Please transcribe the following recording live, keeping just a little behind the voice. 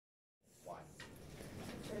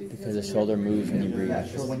Because the shoulder moves when you breathe. Yeah,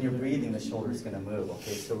 because when you're breathing, the shoulder is going to move.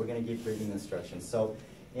 Okay, so we're going to give breathing instructions. So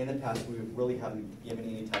in the past, we really haven't given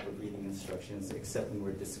any type of breathing instructions except when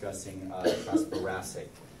we're discussing thoracic.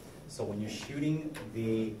 So when you're shooting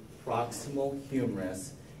the proximal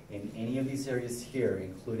humerus in any of these areas here,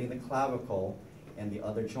 including the clavicle and the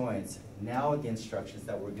other joints, now the instructions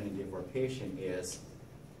that we're going to give our patient is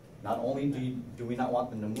not only do we not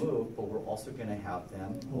want them to move, but we're also going to have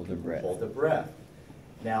them Hold their breath. Hold their breath.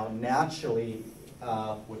 Now, naturally,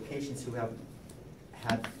 with patients who have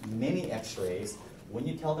had many x-rays, when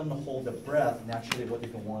you tell them to hold the breath, naturally what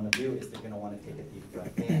they're going to want to do is they're going to want to take a deep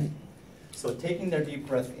breath in. So taking their deep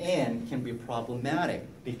breath in can be problematic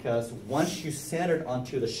because once you center it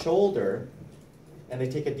onto the shoulder and they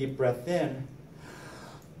take a deep breath in,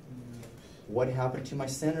 what happened to my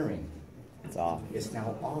centering? It's off. It's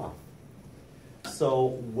now off. So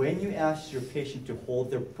when you ask your patient to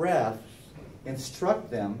hold their breath,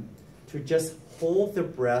 instruct them to just hold their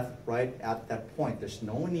breath right at that point. There's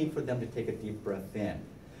no need for them to take a deep breath in.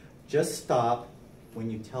 Just stop when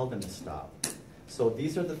you tell them to stop. So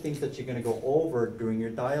these are the things that you're going to go over during your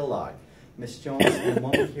dialogue. Ms. Jones, in a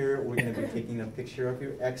moment here, we're going to be taking a picture of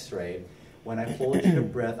your x-ray. When I hold your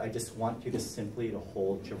breath, I just want you to simply to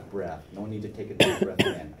hold your breath. No need to take a deep breath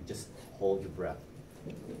in. Just hold your breath.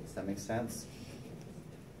 Does that make sense?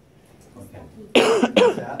 Okay.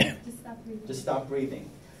 What's that? Just stop breathing.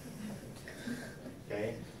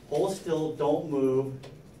 Okay. Hold still, don't move.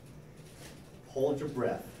 Hold your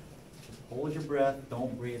breath. Hold your breath,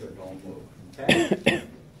 don't breathe or don't move. Okay?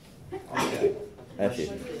 Okay. That's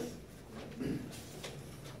it.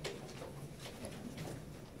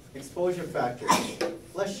 Exposure factors.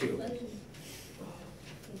 Bless you.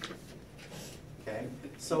 Okay.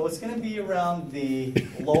 So it's going to be around the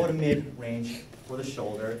low to mid range for the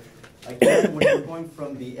shoulder. Again, when we're going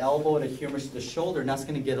from the elbow to humerus to the shoulder, that's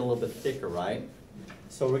going to get a little bit thicker, right?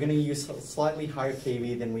 So we're going to use a slightly higher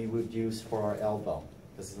kV than we would use for our elbow.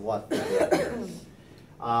 This is what thicker up here.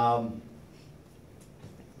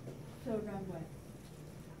 So around what?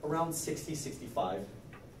 Around 60, 65.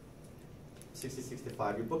 60,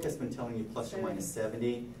 65. Your book has been telling you plus or minus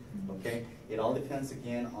 70. Okay? It all depends,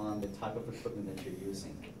 again, on the type of equipment that you're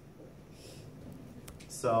using.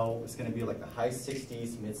 So it's going to be like the high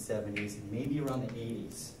 60s, mid 70s, maybe around the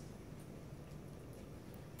 80s.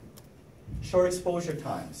 Short exposure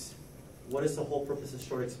times. What is the whole purpose of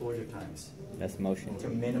short exposure times? That's motion. To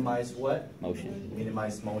minimize what? Motion.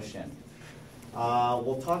 Minimize motion.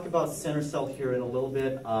 We'll talk about center cell here in a little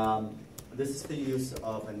bit. This is the use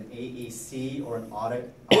of an AEC or an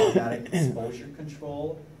automatic exposure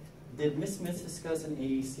control. Did Ms. Smith discuss an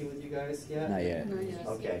AEC with you guys yet? Not yet.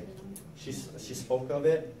 Okay. She spoke of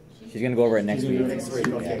it? She's going to go over it next week. Next week,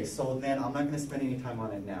 okay. Yeah. So then I'm not going to spend any time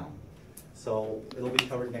on it now. So it'll be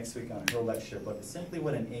covered next week on her lecture. But simply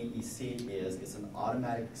what an AEC is, it's an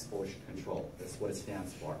automatic exposure control. That's what it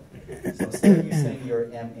stands for. So instead of you saying your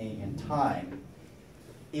MA in time,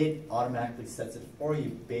 it automatically sets it for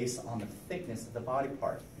you based on the thickness of the body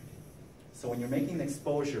part. So when you're making the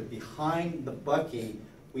exposure, behind the bucky,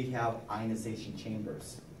 we have ionization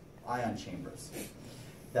chambers, ion chambers,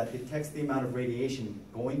 that detects the amount of radiation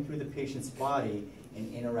going through the patient's body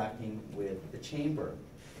and interacting with the chamber.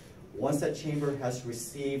 Once that chamber has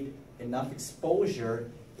received enough exposure,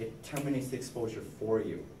 it terminates the exposure for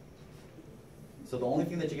you. So the only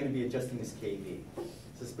thing that you're going to be adjusting is kV.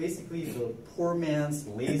 So it's basically the poor man's,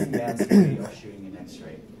 lazy man's way of shooting an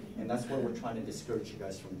X-ray. And that's what we're trying to discourage you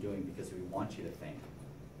guys from doing because we want you to think.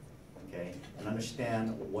 Okay? And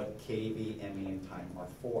understand what kV, ME, and time are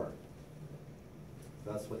for.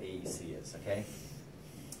 So that's what AEC is, okay?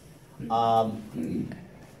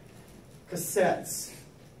 Cassettes.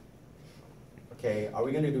 Okay, are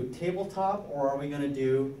we going to do tabletop or are we going to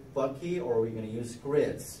do bucky or are we going to use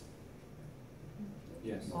grids?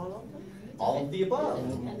 Yes. All of them? All of the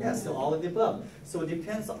above. Yes, so all of the above. So it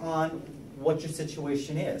depends on what your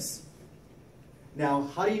situation is. Now,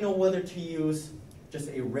 how do you know whether to use just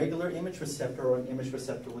a regular image receptor or an image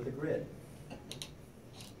receptor with a grid?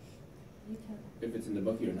 If it's in the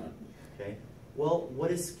bucky or not. Okay. Well, what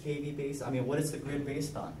is KV based? I mean, what is the grid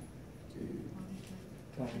based on?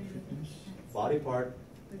 Body part,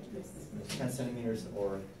 10 centimeters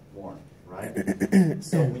or more, right?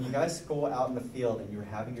 So when you guys go out in the field and you're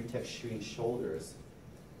having your tech shooting shoulders,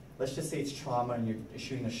 let's just say it's trauma and you're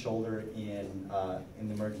shooting a shoulder in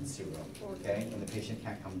the emergency room, okay? And the patient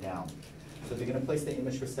can't come down. So they're going to place the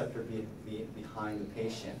image receptor behind the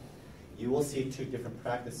patient. You will see two different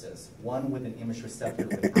practices. One with an image receptor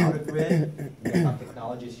without a grid, and then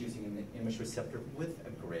technology is using an image receptor with a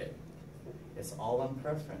grid. It's all on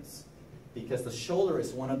preference. because the shoulder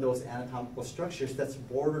is one of those anatomical structures that's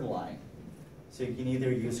borderline. So you can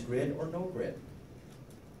either use grid or no grid.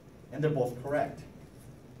 And they're both correct.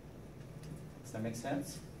 Does that make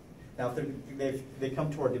sense? Now, if they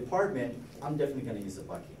come to our department, I'm definitely going to use a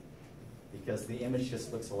bucky because the image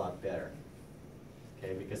just looks a lot better.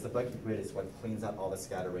 Okay, because the bucky grid is what cleans out all the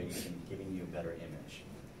scatter radiation, giving you a better image.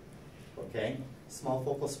 Okay, small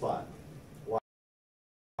focal spot.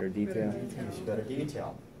 Better detail. Better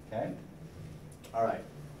detail. Okay. All right.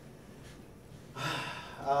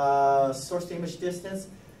 Source to image distance.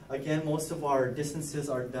 Again, most of our distances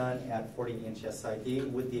are done at 40-inch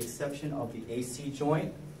SID, with the exception of the AC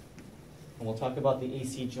joint. And we'll talk about the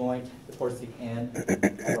AC joint towards the end of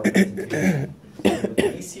our presentation. With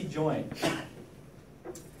the AC joint,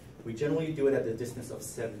 we generally do it at the distance of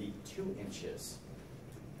 72 inches.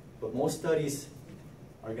 But most studies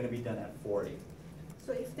are going to be done at 40.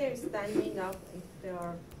 So if they're standing up,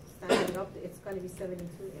 it's going to be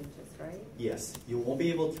 72 inches, right? Yes, you won't be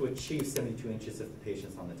able to achieve 72 inches if the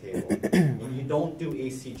patient's on the table. And you don't do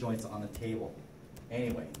AC joints on the table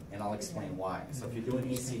anyway, and I'll explain why. So if you're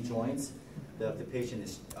doing AC joints, the patient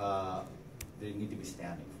is, they need to be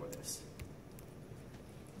standing for this.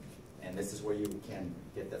 And this is where you can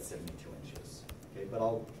get that 72 inches. Okay, but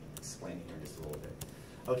I'll explain it here just a little bit.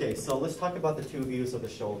 Okay, so let's talk about the two views of the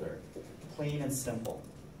shoulder. Plain and simple.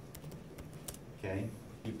 Okay,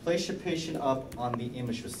 you place your patient up on the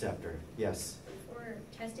image receptor. Yes? For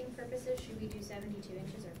testing purposes, should we do 72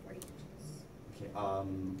 inches or 40 inches? Okay,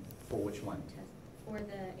 for which one? For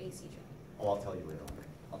the AC joint. Oh, I'll tell you later on.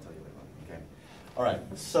 I'll tell you later on. Okay. All right,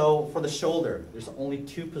 so for the shoulder, there's only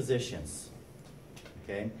two positions.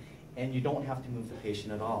 Okay, and you don't have to move the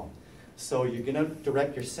patient at all. So you're going to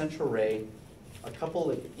direct your central ray a couple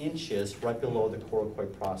of inches right below the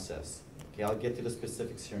coracoid process. Okay, I'll get to the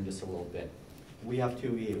specifics here in just a little bit. We have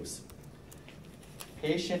two views.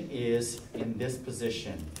 Patient is in this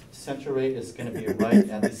position. Central ray is going to be right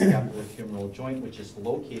at the scapulohumeral joint, which is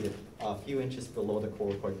located a few inches below the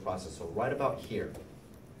coracoid process, so right about here.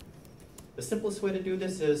 The simplest way to do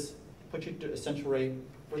this is put your central ray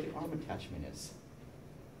where the arm attachment is.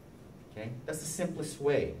 Okay, that's the simplest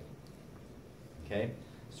way. Okay,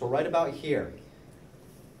 so right about here,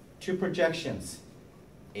 two projections,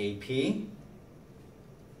 AP.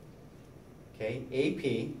 Okay,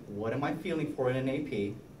 AP, what am I feeling for in an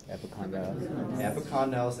AP? Epicondyles.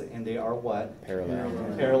 Epicondyles, and they are what?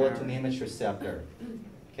 Parallel. Parallel to the image receptor.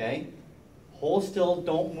 Okay, hold still,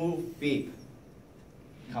 don't move, beep.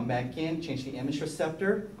 Come back in, change the image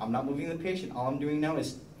receptor. I'm not moving the patient. All I'm doing now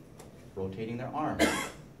is rotating their arm.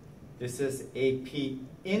 This is AP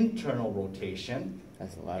internal rotation.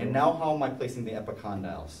 That's a lot. And now how am I placing the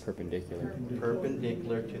epicondyles? Perpendicular.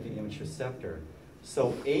 Perpendicular to the image receptor.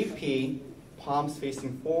 So AP, palms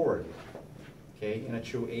facing forward, okay, in a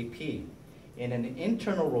true AP. In an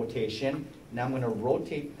internal rotation, now I'm going to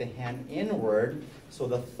rotate the hand inward, so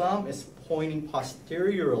the thumb is pointing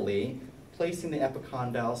posteriorly, placing the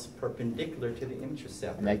epicondyles perpendicular to the image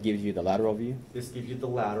receptor. And that gives you the lateral view? This gives you the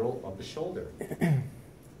lateral of the shoulder.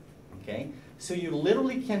 Okay, so you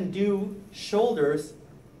literally can do shoulders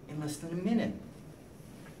in less than a minute.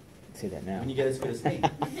 Say that now. When you get as good as me.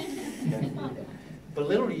 Okay. But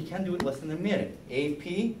literally, you can do it less than a minute.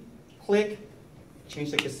 AP, click, change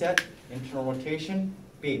the cassette, internal rotation,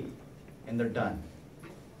 beep, and they're done.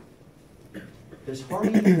 There's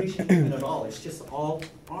hardly any rotation movement at all. It's just all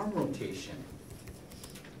arm rotation.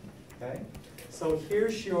 Okay? So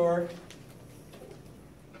here's your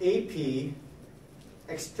AP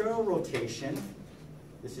external rotation.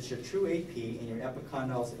 This is your true AP, and your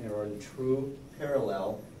epicondyles are in true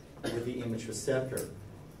parallel with the image receptor.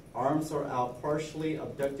 Arms are out partially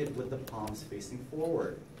abducted with the palms facing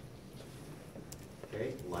forward.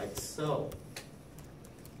 Okay, like so.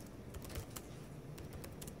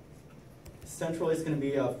 Central is going to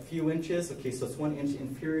be a few inches. Okay, so it's 1 inch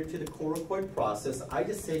inferior to the coracoid process. I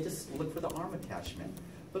just say just look for the arm attachment.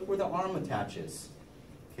 Look where the arm attaches.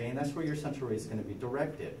 Okay, and that's where your central ray is going to be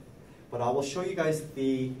directed. But I will show you guys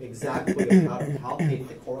the exact way of how to palpate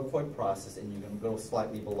the coracoid process, and you're going to go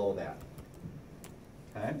slightly below that.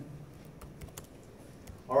 Okay?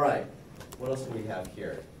 All right, what else do we have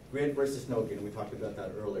here? Grid versus no grid, we talked about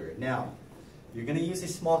that earlier. Now, you're going to use a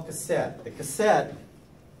small cassette. The cassette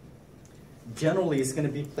generally is going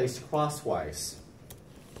to be placed crosswise.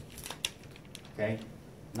 Okay?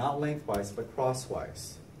 Not lengthwise, but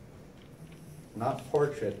crosswise. Not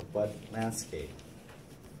portrait, but landscape.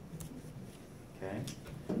 Okay?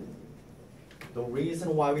 The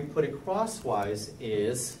reason why we put it crosswise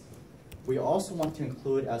is we also want to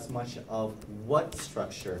include as much of what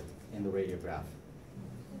structure in the radiograph?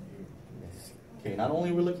 Okay, not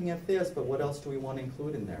only we're looking at this, but what else do we want to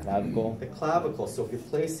include in there? Clavicle. The clavicle. So if you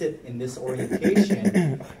place it in this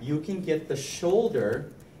orientation, you can get the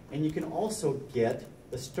shoulder, and you can also get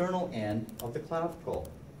the sternal end of the clavicle.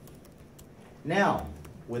 Now,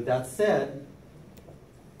 with that said,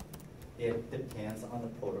 it depends on the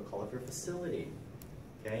protocol of your facility.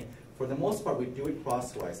 Okay? For the most part, we do it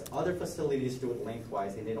crosswise. Other facilities do it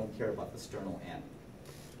lengthwise, and they don't care about the sternal end.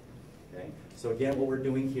 Okay? So again, what we're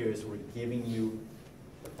doing here is we're giving you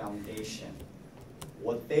the foundation.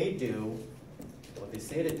 What they do, what they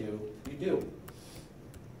say to do, you do.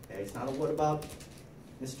 Okay? It's not a what about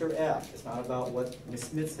Mr. F. It's not about what Ms.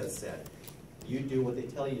 Smith has said. You do what they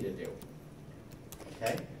tell you to do.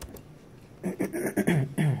 Okay?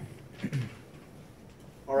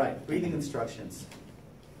 All right, breathing instructions.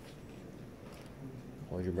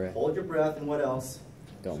 Hold your breath. Hold your breath, and what else?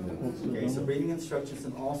 Don't move. Okay, so breathing instructions,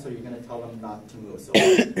 and also you're going to tell them not to move. So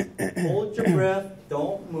hold your breath,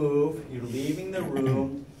 don't move. You're leaving the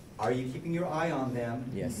room. Are you keeping your eye on them?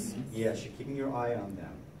 Yes. Yes, you're keeping your eye on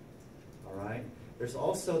them. All right? There's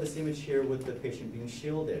also this image here with the patient being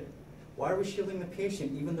shielded. Why are we shielding the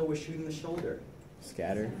patient even though we're shooting the shoulder?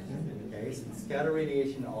 Scatter. Okay, so scatter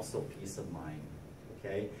radiation and also peace of mind.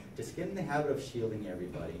 Okay, just get in the habit of shielding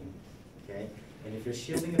everybody. Okay, and if you're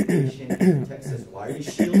shielding a patient, the text says, why are you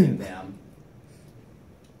shielding them?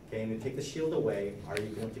 Okay, and you take the shield away, are you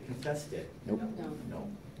going to contest it? Nope. No.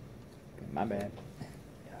 Okay, my bad.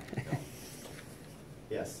 Yeah, no.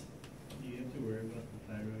 Yes. Do you have to worry about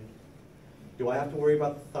the thyroid? Do I have to worry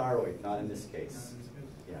about the thyroid? Not in this case.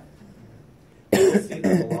 No, Yeah. You'll see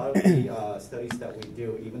that a lot of the studies that we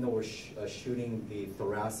do, even though we're shooting the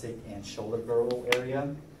thoracic and shoulder girdle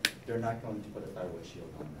area, they're not going to put a thyroid shield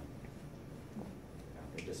on them. Yeah,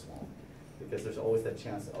 they just won't. Because there's always that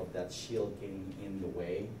chance of that shield getting in the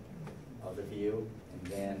way of the view, and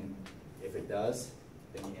then if it does,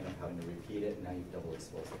 then you end up having to repeat it, and now you've double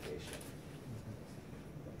exposed the patient.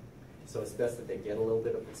 So it's best that they get a little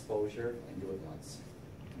bit of exposure and do it once,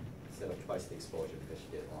 instead of twice the exposure because you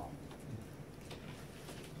did it wrong.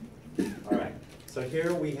 All right, so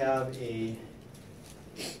here we have a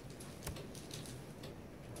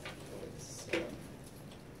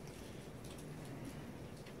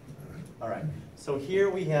all right, so here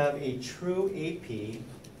we have a true AP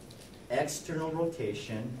external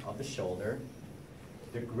rotation of the shoulder.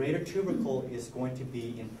 The greater tubercle is going to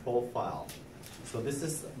be in profile. So this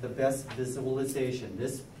is the best visualization.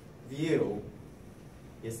 This view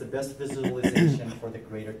is the best visualization for the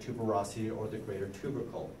greater tuberosity or the greater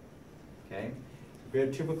tubercle. Okay? The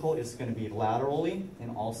greater tubercle is going to be laterally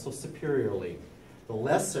and also superiorly. The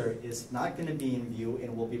lesser is not going to be in view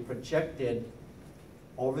and will be projected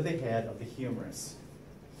over the head of the humerus.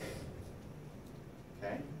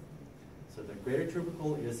 Okay? So the greater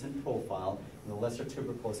tubercle is in profile, and the lesser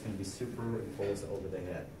tubercle is going to be superimposed over the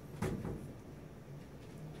head.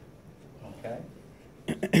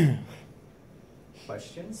 Okay?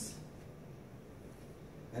 Questions?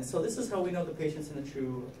 And so this is how we know the patient's in a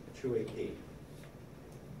true AP.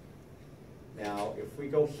 Now, if we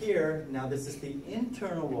go here, now this is the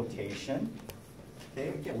internal rotation. Okay,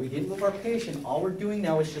 again, we didn't move our patient. All we're doing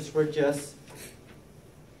now is we're just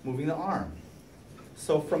moving the arm.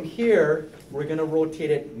 So from here, we're going to rotate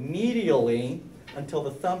it medially until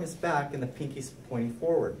the thumb is back and the pinky's pointing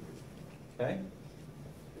forward. Okay?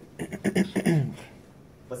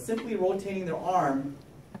 But simply rotating their arm,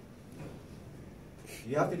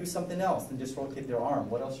 you have to do something else than just rotate their arm.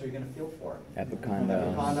 What else are you going to feel for?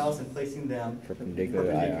 Epicondyles. Epicondyles and placing them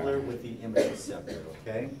perpendicular with the image receptor,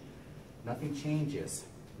 okay? Nothing changes.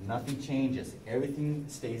 Nothing changes. Everything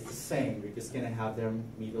stays the same. You're just going to have them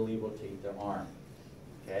medially rotate their arm,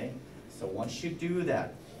 okay? So once you do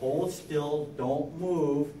that, hold still, don't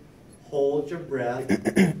move, hold your breath,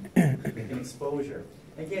 make an exposure.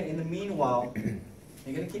 Again, in the meanwhile,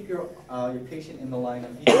 you're going to keep your patient in the line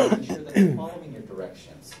of view, making sure that they're following your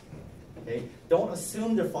directions. Okay? Don't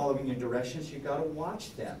assume they're following your directions. You've got to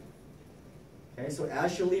watch them. Okay? So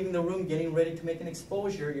as you're leaving the room, getting ready to make an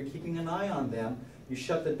exposure, you're keeping an eye on them. You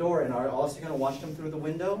shut the door, and are also going to watch them through the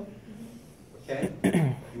window. Okay?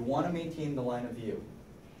 You want to maintain the line of view,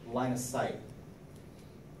 line of sight.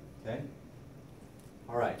 Okay?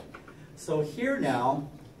 All right. So here now,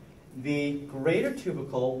 the greater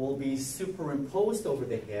tubercle will be superimposed over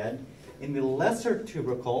the head, and the lesser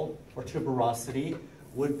tubercle, or tuberosity,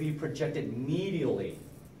 would be projected medially.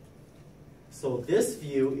 So this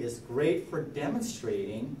view is great for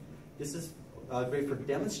demonstrating, this is great for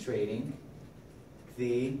demonstrating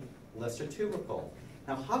the lesser tubercle.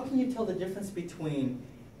 Now, how can you tell the difference between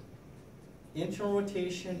internal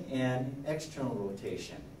rotation and external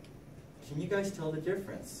rotation? Can you guys tell the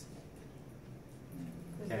difference?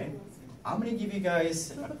 Okay. I'm going to give you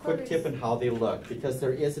guys a quick tip on how they look because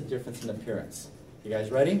there is a difference in appearance. You guys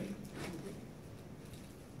ready?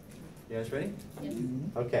 You guys ready? Yes.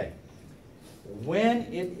 Okay. When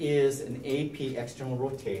it is an AP external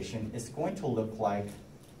rotation, it's going to look like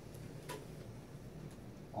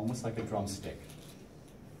almost like a drumstick.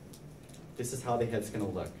 This is how the head's going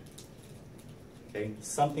to look. Okay,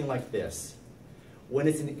 something like this. When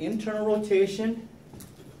it's an internal rotation,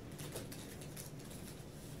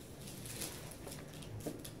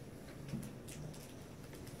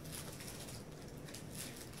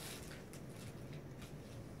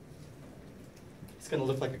 it's going to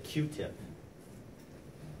look like a Q-tip.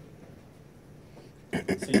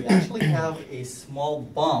 So you actually have a small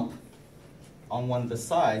bump on one of the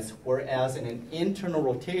sides, whereas in an internal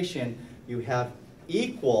rotation, you have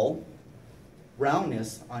equal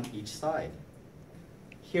roundness on each side.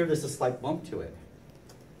 Here, there's a slight bump to it.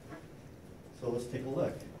 So let's take a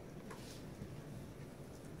look.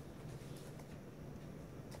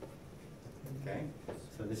 Okay,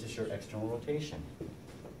 so this is your external rotation.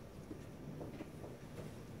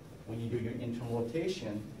 When you do your internal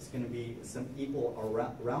rotation, it's going to be some equal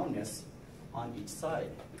roundness on each side,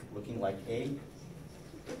 looking like a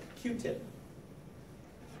Q-tip.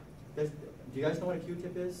 Do you guys know what a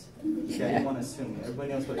Q-tip is? Yeah, I didn't want to assume. Everybody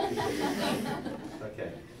knows what a Q-tip is, right?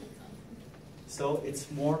 Okay. So it's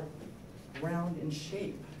more round in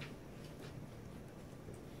shape.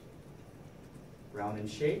 Round in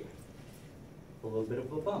shape, a little bit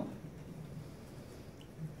of a bump.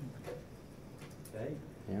 Okay?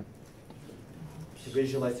 Yeah. To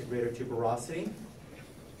visualize the greater tuberosity,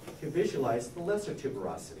 to visualize the lesser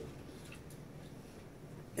tuberosity.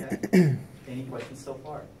 Okay? Any questions so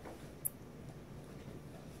far?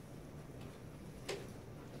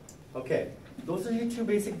 Okay, those are your two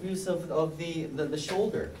basic views of the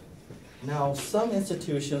shoulder. Now, some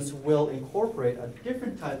institutions will incorporate a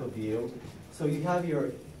different type of view. So you have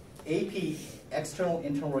your AP external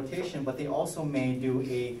internal rotation, but they also may do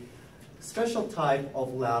a special type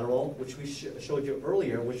of lateral, which we showed you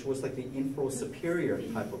earlier, which was like the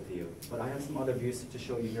infrosuperior type of view. But I have some other views to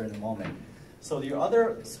show you here in a moment. So your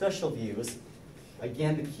other special views,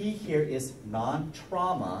 again, the key here is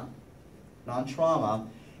non-trauma. Non-trauma.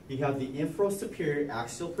 You have the infrosuperior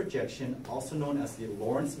axial projection, also known as the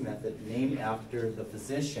Lawrence method, named after the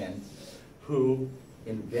physician who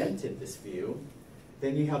invented this view.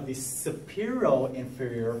 Then you have the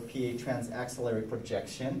superior-inferior PA transaxillary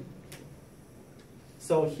projection.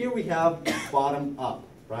 So here we have bottom up,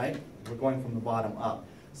 right? We're going from the bottom up.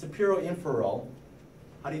 Superior-inferior,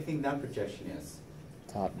 how do you think that projection is?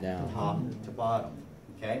 Top down. Top to bottom,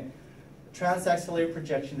 okay? Transaxillary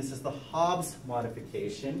projection, this is the Hobbs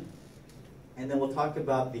modification. And then we'll talk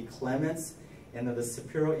about the Clements and then the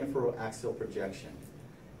superior-inferior axial projection.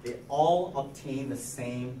 They all obtain the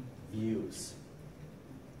same views,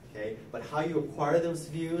 okay? But how you acquire those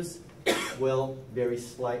views will vary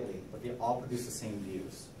slightly, but they all produce the same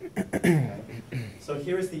views. Okay? So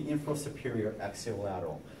here is the infrosuperior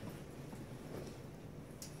axiolateral.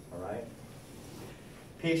 All right?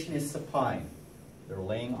 Patient is supine. They're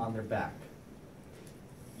laying on their back.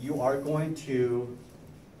 You are going to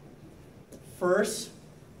first,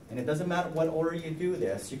 and it doesn't matter what order you do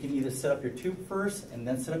this, you can either set up your tube first and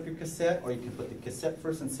then set up your cassette, or you can put the cassette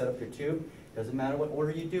first and set up your tube. It doesn't matter what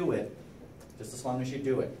order you do it, just as long as you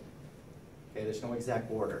do it. Okay, there's no exact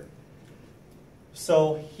order.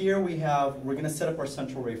 So here we have, we're going to set up our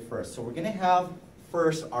central ray first. So we're going to have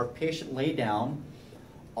first our patient lay down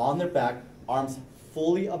on their back, arms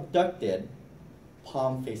fully abducted,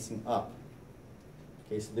 palm facing up.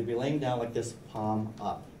 Okay, so they'll be laying down like this, palm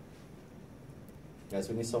up. You guys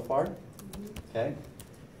with me so far? Okay.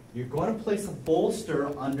 You're going to place a bolster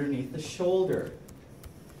underneath the shoulder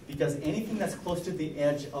because anything that's close to the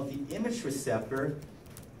edge of the image receptor,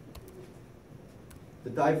 the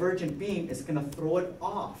divergent beam is going to throw it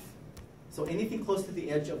off. So anything close to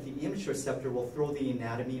the edge of the image receptor will throw the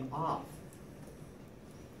anatomy off.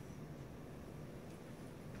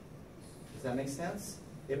 Does that make sense?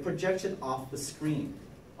 It projects it off the screen,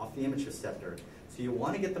 off the image receptor. So you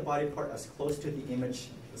want to get the body part as close to the image,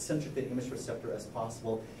 the center of the image receptor as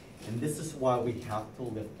possible. And this is why we have to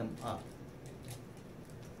lift them up.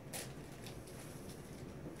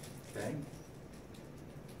 Okay?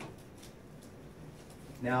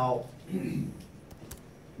 Now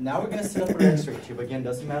we're going to set up our X-ray tube. Again,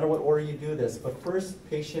 doesn't matter what order you do this, but first,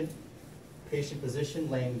 patient position,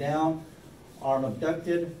 laying down, arm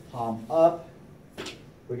abducted, palm up.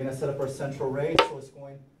 We're going to set up our central ray, so it's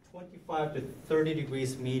going 25 to 30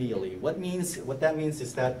 degrees medially. What that means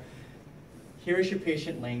is that here is your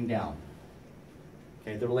patient laying down.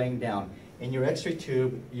 Okay, they're laying down. In your X-ray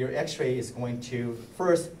tube, your X-ray is going to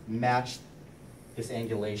first match this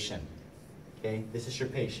angulation. Okay, this is your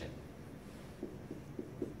patient.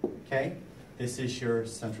 Okay, this is your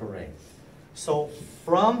central ray. So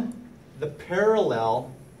from the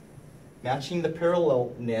parallel, matching the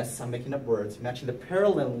parallelness, I'm making up words, matching the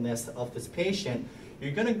parallelness of this patient,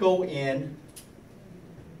 you're going to go in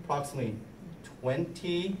approximately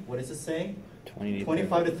 20, what does it say?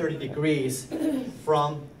 25 to 30 degrees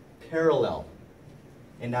from parallel.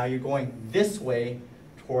 And now you're going this way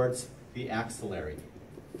towards the axillary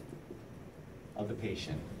of the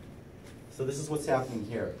patient. So this is what's happening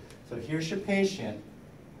here. So here's your patient,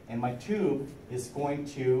 and my tube is going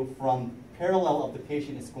to, from parallel of the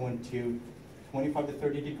patient, is going to 25 to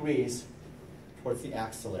 30 degrees towards the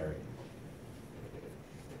axillary.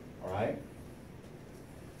 All right?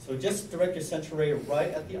 So just direct your central ray right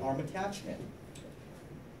at the arm attachment.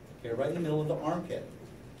 Okay, right in the middle of the armpit.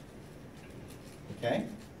 Okay?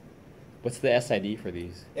 What's the SID for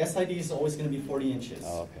these? SID is always going to be 40 inches.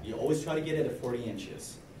 Oh, okay. You always try to get it at 40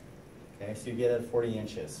 inches. Okay, so you get it at 40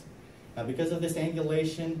 inches. Now because of this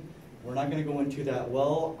angulation, we're not going to go into that.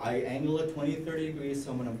 Well, I angle it 20 to 30 degrees,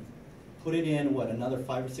 so I'm going to put it in, what, another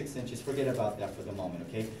 5 or 6 inches. Forget about that for the moment,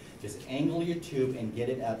 okay? Just angle your tube and get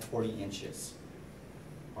it at 40 inches.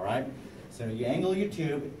 All right? So you angle your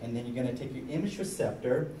tube, and then you're going to take your image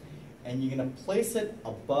receptor, and you're going to place it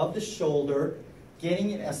above the shoulder,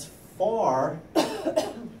 getting it as far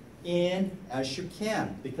in as you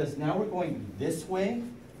can, because now we're going this way.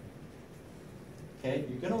 Okay,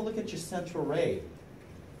 you're going to look at your central ray.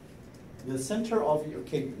 The center of your,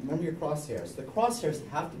 okay, remember your crosshairs. The crosshairs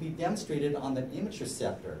have to be demonstrated on the image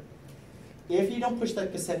receptor. If you don't push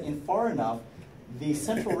that cassette in far enough, the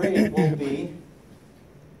central ray will be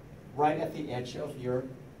right at the edge of your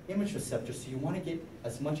image receptor, so you want to get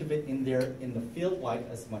as much of it in there in the field light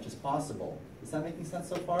as much as possible. Is that making sense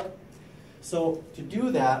so far? So to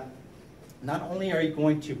do that, not only are you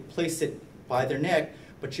going to place it by their neck,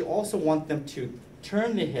 but you also want them to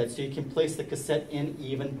turn the head so you can place the cassette in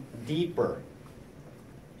even deeper.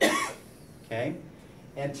 Okay?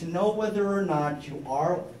 And to know whether or not you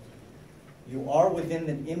are within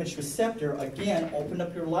the image receptor, again, open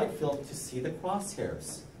up your light field to see the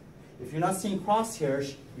crosshairs. If you're not seeing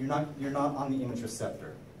crosshairs, you're not on the image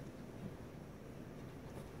receptor.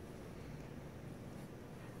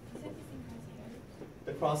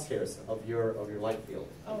 The crosshairs of your light field.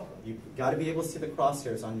 Oh. You've got to be able to see the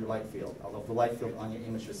crosshairs on your light field, of the light field on your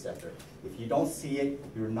image receptor. If you don't see it,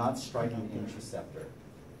 you're not striking the image receptor.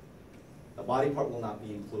 The body part will not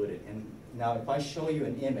be included. And now if I show you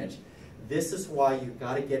an image, this is why you've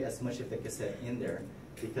got to get as much of the cassette in there,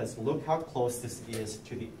 because look how close this is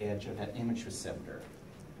to the edge of that image receptor.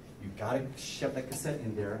 You've got to shove that cassette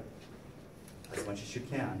in there as much as you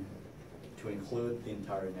can to include the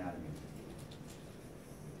entire anatomy.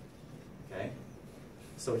 Okay?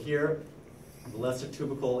 So here, the lesser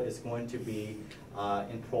tubercle is going to be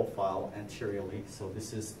in profile anteriorly. So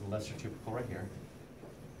this is the lesser tubercle right here.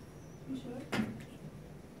 You sure?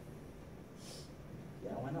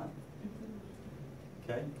 Yeah, why not?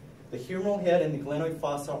 Okay? The humeral head and the glenoid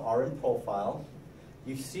fossa are in profile.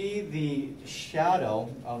 You see the shadow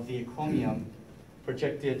of the acromion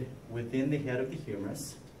projected within the head of the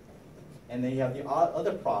humerus. And then you have the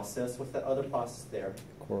other process. What's that other process there?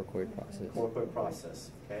 Coracoid process. Coracoid process.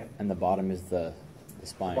 Okay. And the bottom is the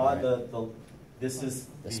spine, But right? this is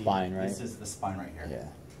the spine, right? This is the spine right here. Yeah.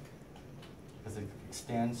 Because it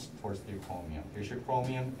extends towards the acromion. Here's your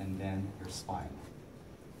acromion, and then your spine.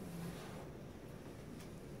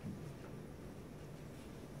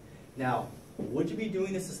 Now, would you be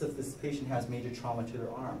doing this if this patient has major trauma to their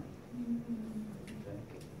arm?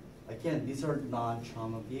 Okay. Again, these are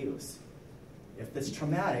non-trauma views. If it's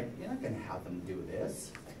traumatic, you're not going to have them do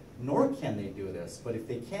this, nor can they do this. But if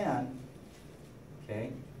they can,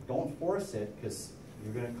 okay, don't force it, because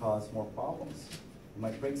you're going to cause more problems. You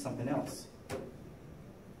might break something else.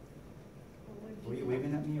 Were you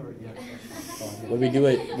waving at me, or yeah? Would we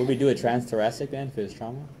do a transthoracic then if it was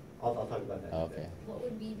trauma? I'll talk about that. Oh, okay. What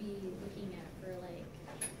would we be looking at for like?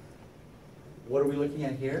 What are we looking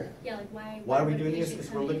at here? Yeah, like why? Why are we would doing this? patients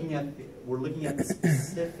Because come we're in? looking at the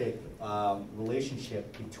specific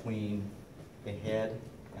relationship between the head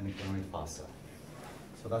and the glenoid fossa.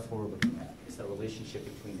 So that's what we're looking at. It's that relationship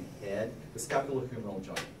between the head, the scapulohumeral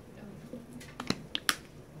joint.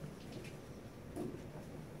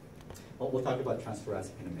 Well, we'll talk about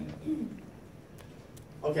transthoracic in a minute.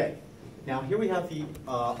 Okay. Now here we have the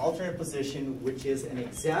alternate position, which is an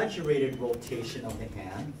exaggerated rotation of the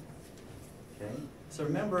hand. Okay. So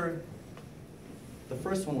remember, The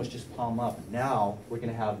first one was just palm up. Now we're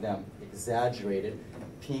going to have them exaggerated,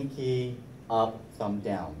 pinky up, thumb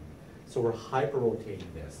down. So we're hyper-rotating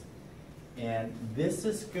this. And this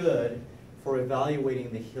is good for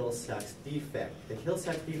evaluating the Hill-Sachs defect. The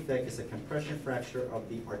Hill-Sachs defect is a compression fracture of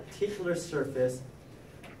the articular surface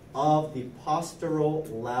of the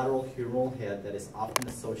posterolateral humeral head that is often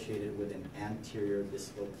associated with an anterior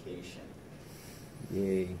dislocation.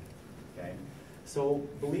 Yay. Okay? So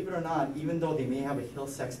believe it or not, even though they may have a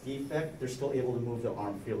Hill-Sachs defect, they're still able to move their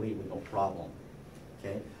arm freely with no problem.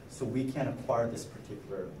 Okay? So we can acquire this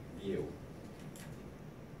particular view.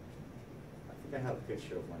 I think I have a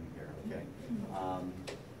picture of one here. Okay?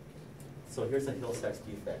 So here's a Hill-Sachs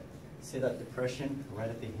defect. See that depression right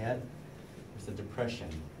at the head? There's a depression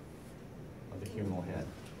of the humeral head.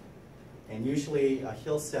 And usually a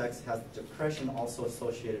Hill-Sachs has depression also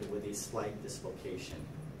associated with a slight dislocation.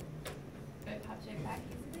 It pops right back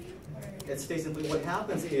easily? Or? It stays in. What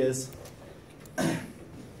happens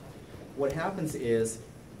is,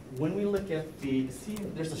 when we look at the, see,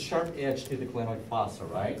 there's a sharp edge to the glenoid fossa,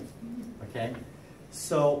 right? Okay?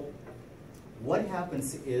 So what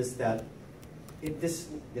happens is that it gets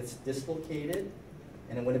dislocated,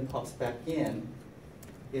 and then when it pops back in,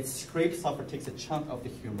 it scrapes off or takes a chunk of the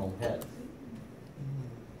humeral head.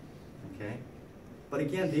 Okay? But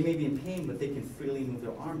again, they may be in pain, but they can freely move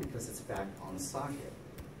their arm because it's back on the socket.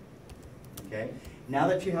 Okay? Now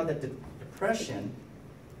that you have that depression,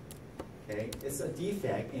 okay, it's a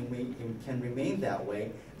defect, and it can remain that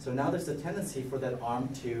way. So now there's a tendency for that arm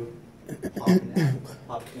to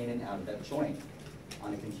pop in and out of that joint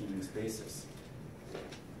on a continuous basis.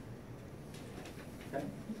 Okay?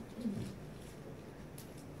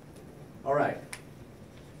 All right.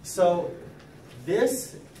 So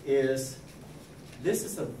this is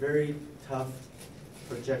a very tough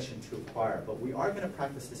projection to acquire, but we are going to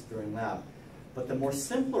practice this during lab. But the more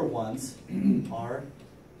simpler ones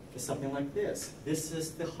is something like this. This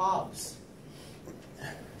is the Hobbs.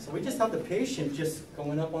 So we just have the patient just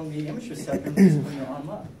going up on the image receptor and just putting their arm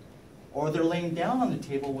up. Or they're laying down on the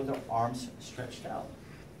table with their arms stretched out.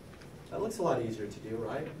 That looks a lot easier to do,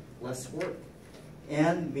 right? Less work.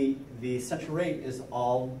 And the central rate is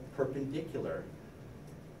all perpendicular.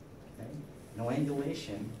 Okay? No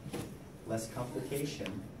angulation, less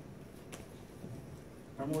complication.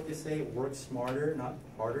 Remember what they say, work smarter, not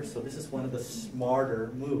harder? So this is one of the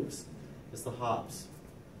smarter moves, is the Hobbs.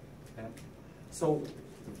 Okay? So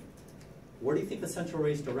where do you think the central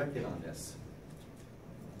ray is directed on this?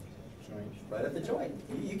 Joint. Right at the joint.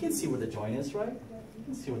 You can see where the joint is, right? You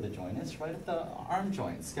can see where the joint is, right at the arm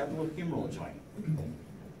joint, scapulohumeral joint.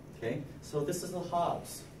 Okay, so this is the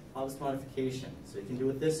Hobbs modification. So you can do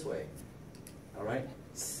it this way. All right,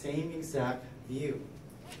 same exact view.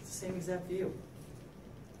 It's the same exact view.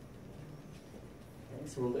 Okay,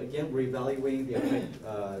 so we're evaluating the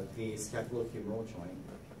scapulohumeral joint.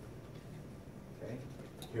 Okay,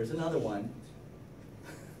 here's another one.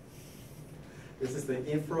 This is the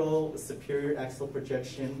infrasuperior axial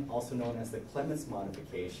projection, also known as the Clemens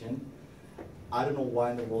modification. I don't know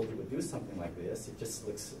why in the world you would do something like this. It just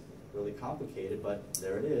looks really complicated, but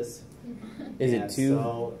there it is. Is it two?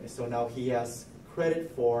 So now he has credit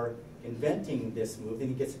for inventing this move, and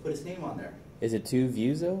he gets to put his name on there. Is it two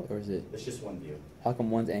views though, or is it? It's just one view. How come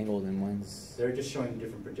one's angled and one's? They're just showing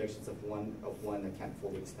different projections of one that can't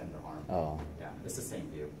fully extend their arm. Oh. Yeah, it's the same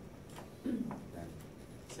view. Okay.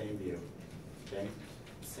 Same view. Okay,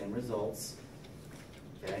 same results.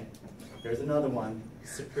 Okay, here's another one,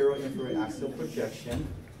 superior inferior axial projection.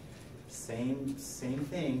 Same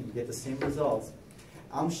thing, you get the same results.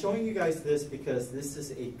 I'm showing you guys this because this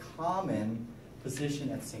is a common position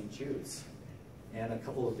at St. Jude's and a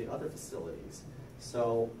couple of the other facilities.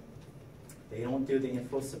 So they don't do the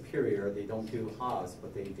infrasuperior, they don't do Haas,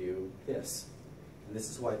 but they do this. And this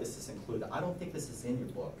is why this is included. I don't think this is in your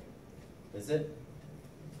book. Is it?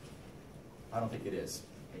 I don't think it is.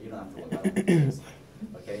 You don't have to look. I don't think it is.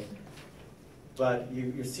 Okay? But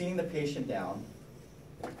you're seeing the patient down.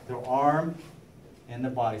 Their arm and the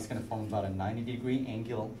body is going to form about a 90-degree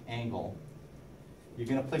angle. You're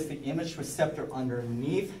going to place the image receptor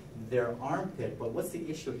underneath their armpit. But what's the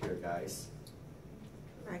issue here, guys?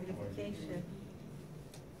 Magnification.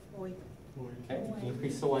 Void. Okay?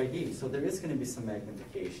 Increase OID. So there is going to be some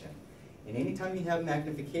magnification. And anytime you have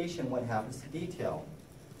magnification, what happens to detail?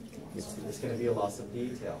 There's going to be a loss of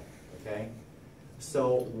detail, okay?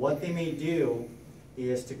 So what they may do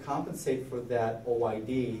is to compensate for that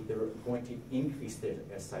OID, they're going to increase their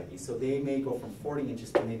SID. So they may go from 40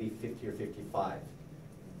 inches to maybe 50 or 55.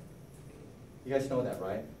 You guys know that,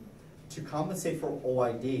 right? To compensate for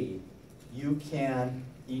OID, you can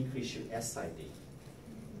increase your SID.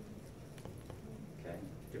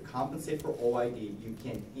 To compensate for OID, you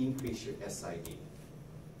can increase your SID.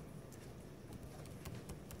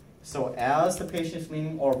 So as the patient is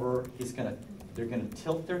leaning over, they're gonna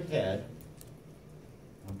tilt their head,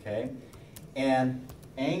 okay? And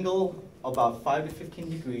angle about 5 to 15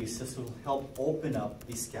 degrees. This will help open up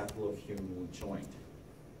the scapulohumeral joint.